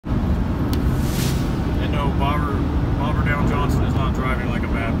Johnson is not driving like a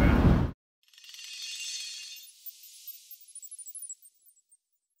madman.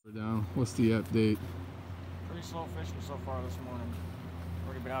 We're down. What's the update? Pretty slow fishing so far this morning.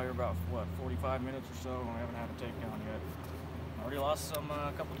 Already been out here about, what, 45 minutes or so, and we haven't had a takedown yet. Already lost some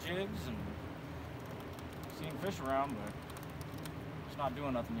couple jigs and seen fish around, but it's not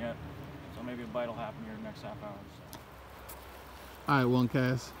doing nothing yet. So maybe a bite will happen here in the next half hour. So. All right, one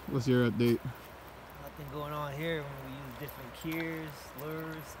cast. What's your update? Nothing going on here. We use different gears,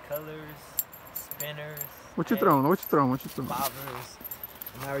 lures, colors, spinners. What you throwing? What you throwing? What you throwing? Bobbers.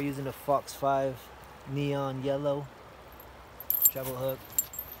 Now we're using a Fox 5 neon yellow treble hook.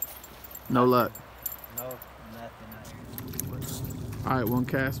 No luck. No, nothing out here. All right, one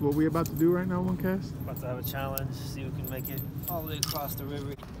cast. What we about to do right now, one cast? About to have a challenge. See if we can make it all the way across the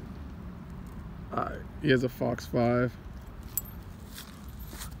river. All right, here's a Fox 5.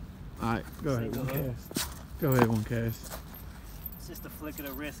 All right, go ahead, one cast. Go ahead, one cast. It's just a flick of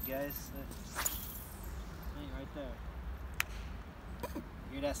the wrist, guys. Ain't right there.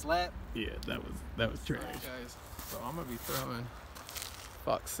 Hear that slap? Yeah, that was trash. All right, guys, so I'm gonna be throwing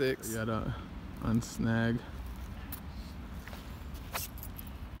Fox 6. We gotta unsnag.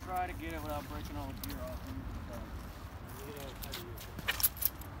 Try to get it without breaking all the gear off.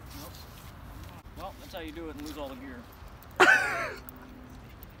 Nope. Well, that's how you do it and lose all the gear. That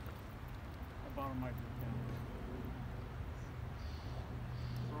bobber might be down.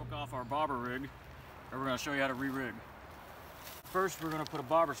 Broke off our bobber rig, and we're going to show you how to re-rig. First, we're going to put a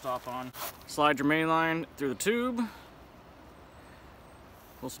bobber stop on. Slide your main line through the tube.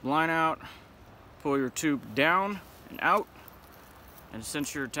 Pull some line out. Pull your tube down and out. And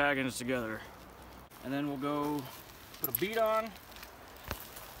cinch your tag ends together. And then we'll go put a bead on.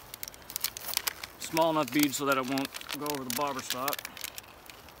 Small enough bead so that it won't go over the bobber stop.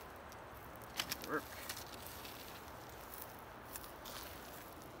 Work.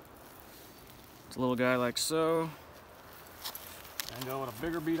 It's a little guy like so. And go with a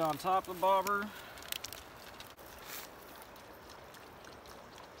bigger bead on top of the bobber.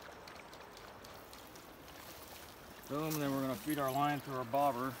 Boom, and then we're going to feed our line through our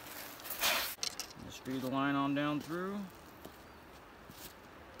bobber. Just feed the line on down through.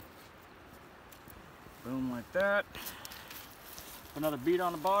 Boom, like that. Another bead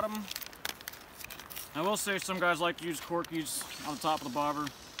on the bottom. I will say some guys like to use corkies on the top of the bobber.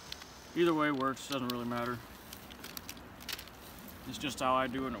 Either way works, doesn't really matter. It's just how I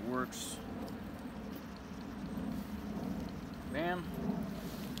do it and it works. Bam.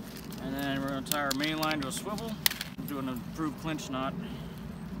 And then we're going to tie our main line to a swivel. Do an improved clinch knot.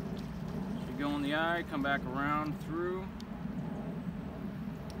 You go in the eye, come back around through.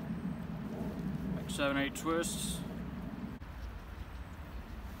 Like 7-8 twists.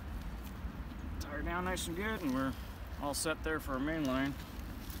 Tie her down nice and good, and we're all set there for our main line.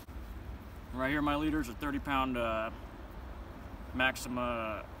 Right here, my leader's a 30-pound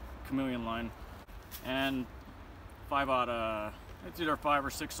Maxima chameleon line, and 5/0. It's either 5 or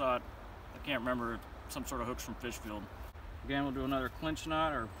 6/0. I can't remember. Some sort of hooks from Fishfield. Again, we'll do another clinch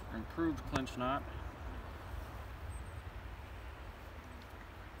knot or improved clinch knot.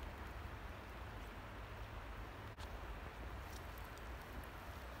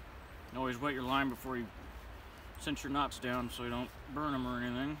 And always wet your line before you cinch your knots down so you don't burn them or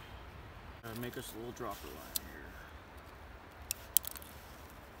anything. Make us a little dropper line here.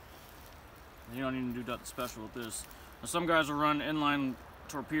 And you don't even do nothing special with this. Now, some guys will run inline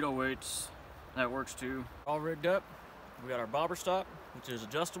torpedo weights. That works too. All rigged up. We got our bobber stop, which is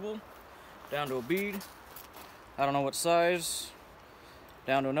adjustable, down to a bead. I don't know what size.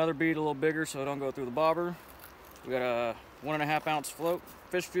 Down to another bead, a little bigger, so it don't go through the bobber. We got a 1.5 ounce float,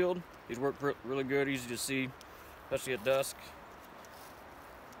 Fishfield. These work really good, easy to see, especially at dusk.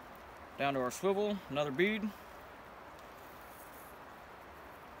 Down to our swivel, another bead.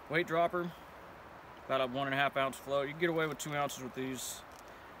 Weight dropper, about a 1.5 ounce float. You can get away with 2 ounces with these.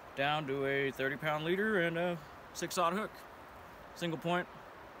 Down to a 30-pound leader and a 6/0 hook. Single point.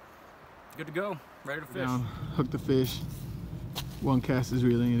 Good to go. Ready to fish. Down, hook the fish. One cast is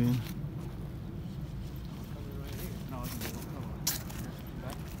reeling it in.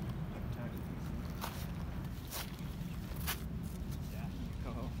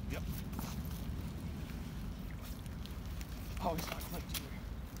 Coho. Yep. Oh, he's not clipped here.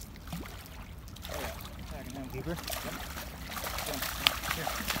 Oh yeah. Tagging him. Keeper. Yep. Here.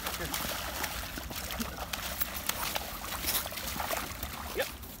 Yep.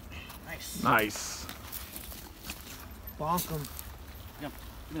 Nice. Nice. Bonk him. Yep.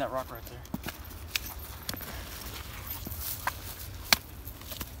 Give me that rock right there.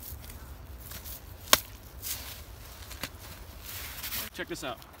 check this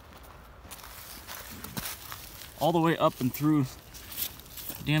out. All the way up and through,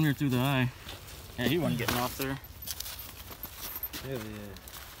 damn near through the eye. Yeah, he wasn't getting off there. Yeah,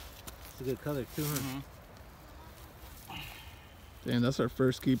 it's a good color too, huh? Mm-hmm. Damn, that's our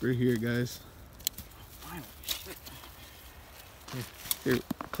first keeper here, guys. Finally, shit. Here,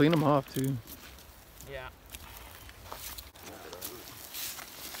 clean them off too. Yeah.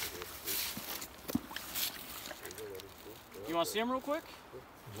 You want to see them real quick?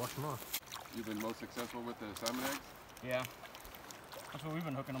 Wash them off. You've been most successful with the salmon eggs? Yeah. That's what we've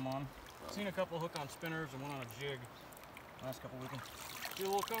been hooking them on. Seen a couple hook on spinners and one on a jig last couple weekends. See a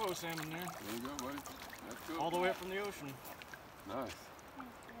little coho salmon there. There you go, buddy. That's good. All the way up from the ocean. Nice.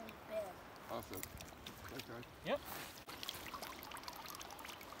 Awesome. Thanks, guys. Yep.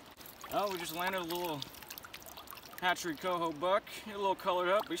 Oh, we just landed a little hatchery coho buck. He's a little colored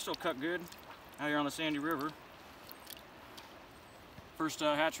up, but he's still cut good out here on the Sandy River. First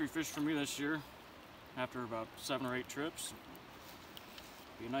hatchery fish for me this year after about 7 or 8 trips.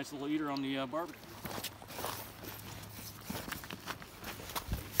 Be a nice little eater on the barbecue.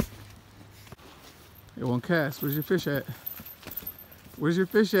 Hey, one cast. Where's your fish at? Where's your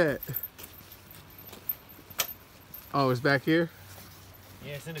fish at? Oh, it's back here?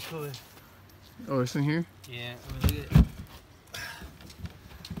 Yeah, it's in the cooler. Oh, it's in here? Yeah, I mean, look at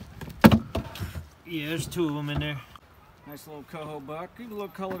it. Yeah, there's 2 of them in there. Nice little coho buck. He's a little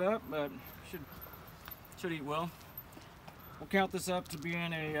colored up, but should eat well. We'll count this up to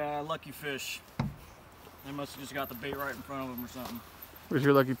being a lucky fish. They must have just got the bait right in front of them or something. Where's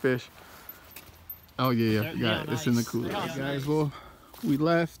your lucky fish? Oh yeah, They're got it. nice. It's in the cooler. They're Guys, nice. well, we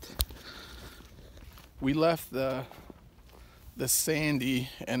left the Sandy,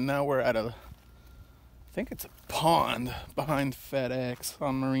 and now we're at I think it's a pond behind FedEx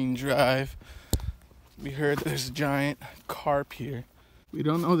on Marine Drive. We heard there's a giant carp here. We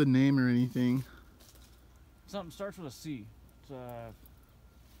don't know the name or anything. Something starts with a C.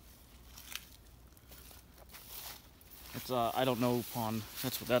 It's I don't know pond.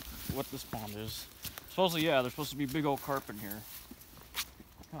 That's what this pond is. Supposedly, yeah, there's supposed to be big old carp in here.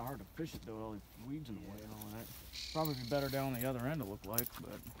 Kind of hard to fish it though, with all these weeds in the way and all that. Probably be better down the other end, it looked like,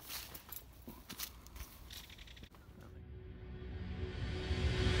 but.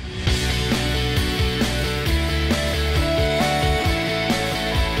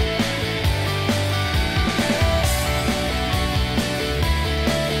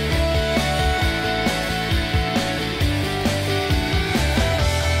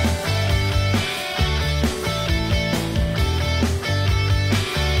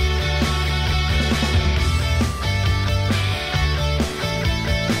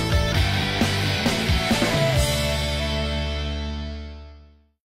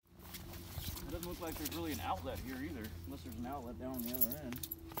 Like there's really an outlet here either, unless there's an outlet down on the other end.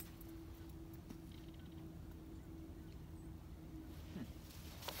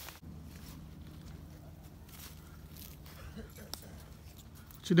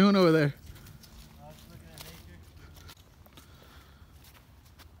 What you doing over there? I was looking at nature.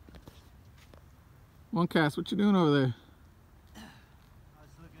 One cast, what you doing over there? I was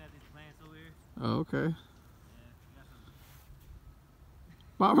looking at these plants over here. Oh, okay. Yeah, got some.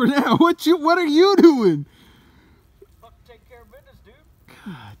 Bobber, now, what are you doing? Fuck, take care of business, dude.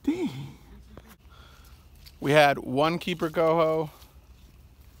 God dang. We had 1 keeper coho,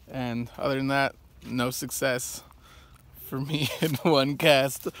 and other than that, no success for me in 1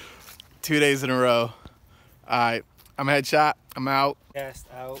 cast 2 days in a row. Alright, I'm Headshot. I'm out. Cast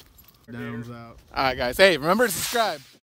out. Downs out. Alright, guys. Hey, remember to subscribe.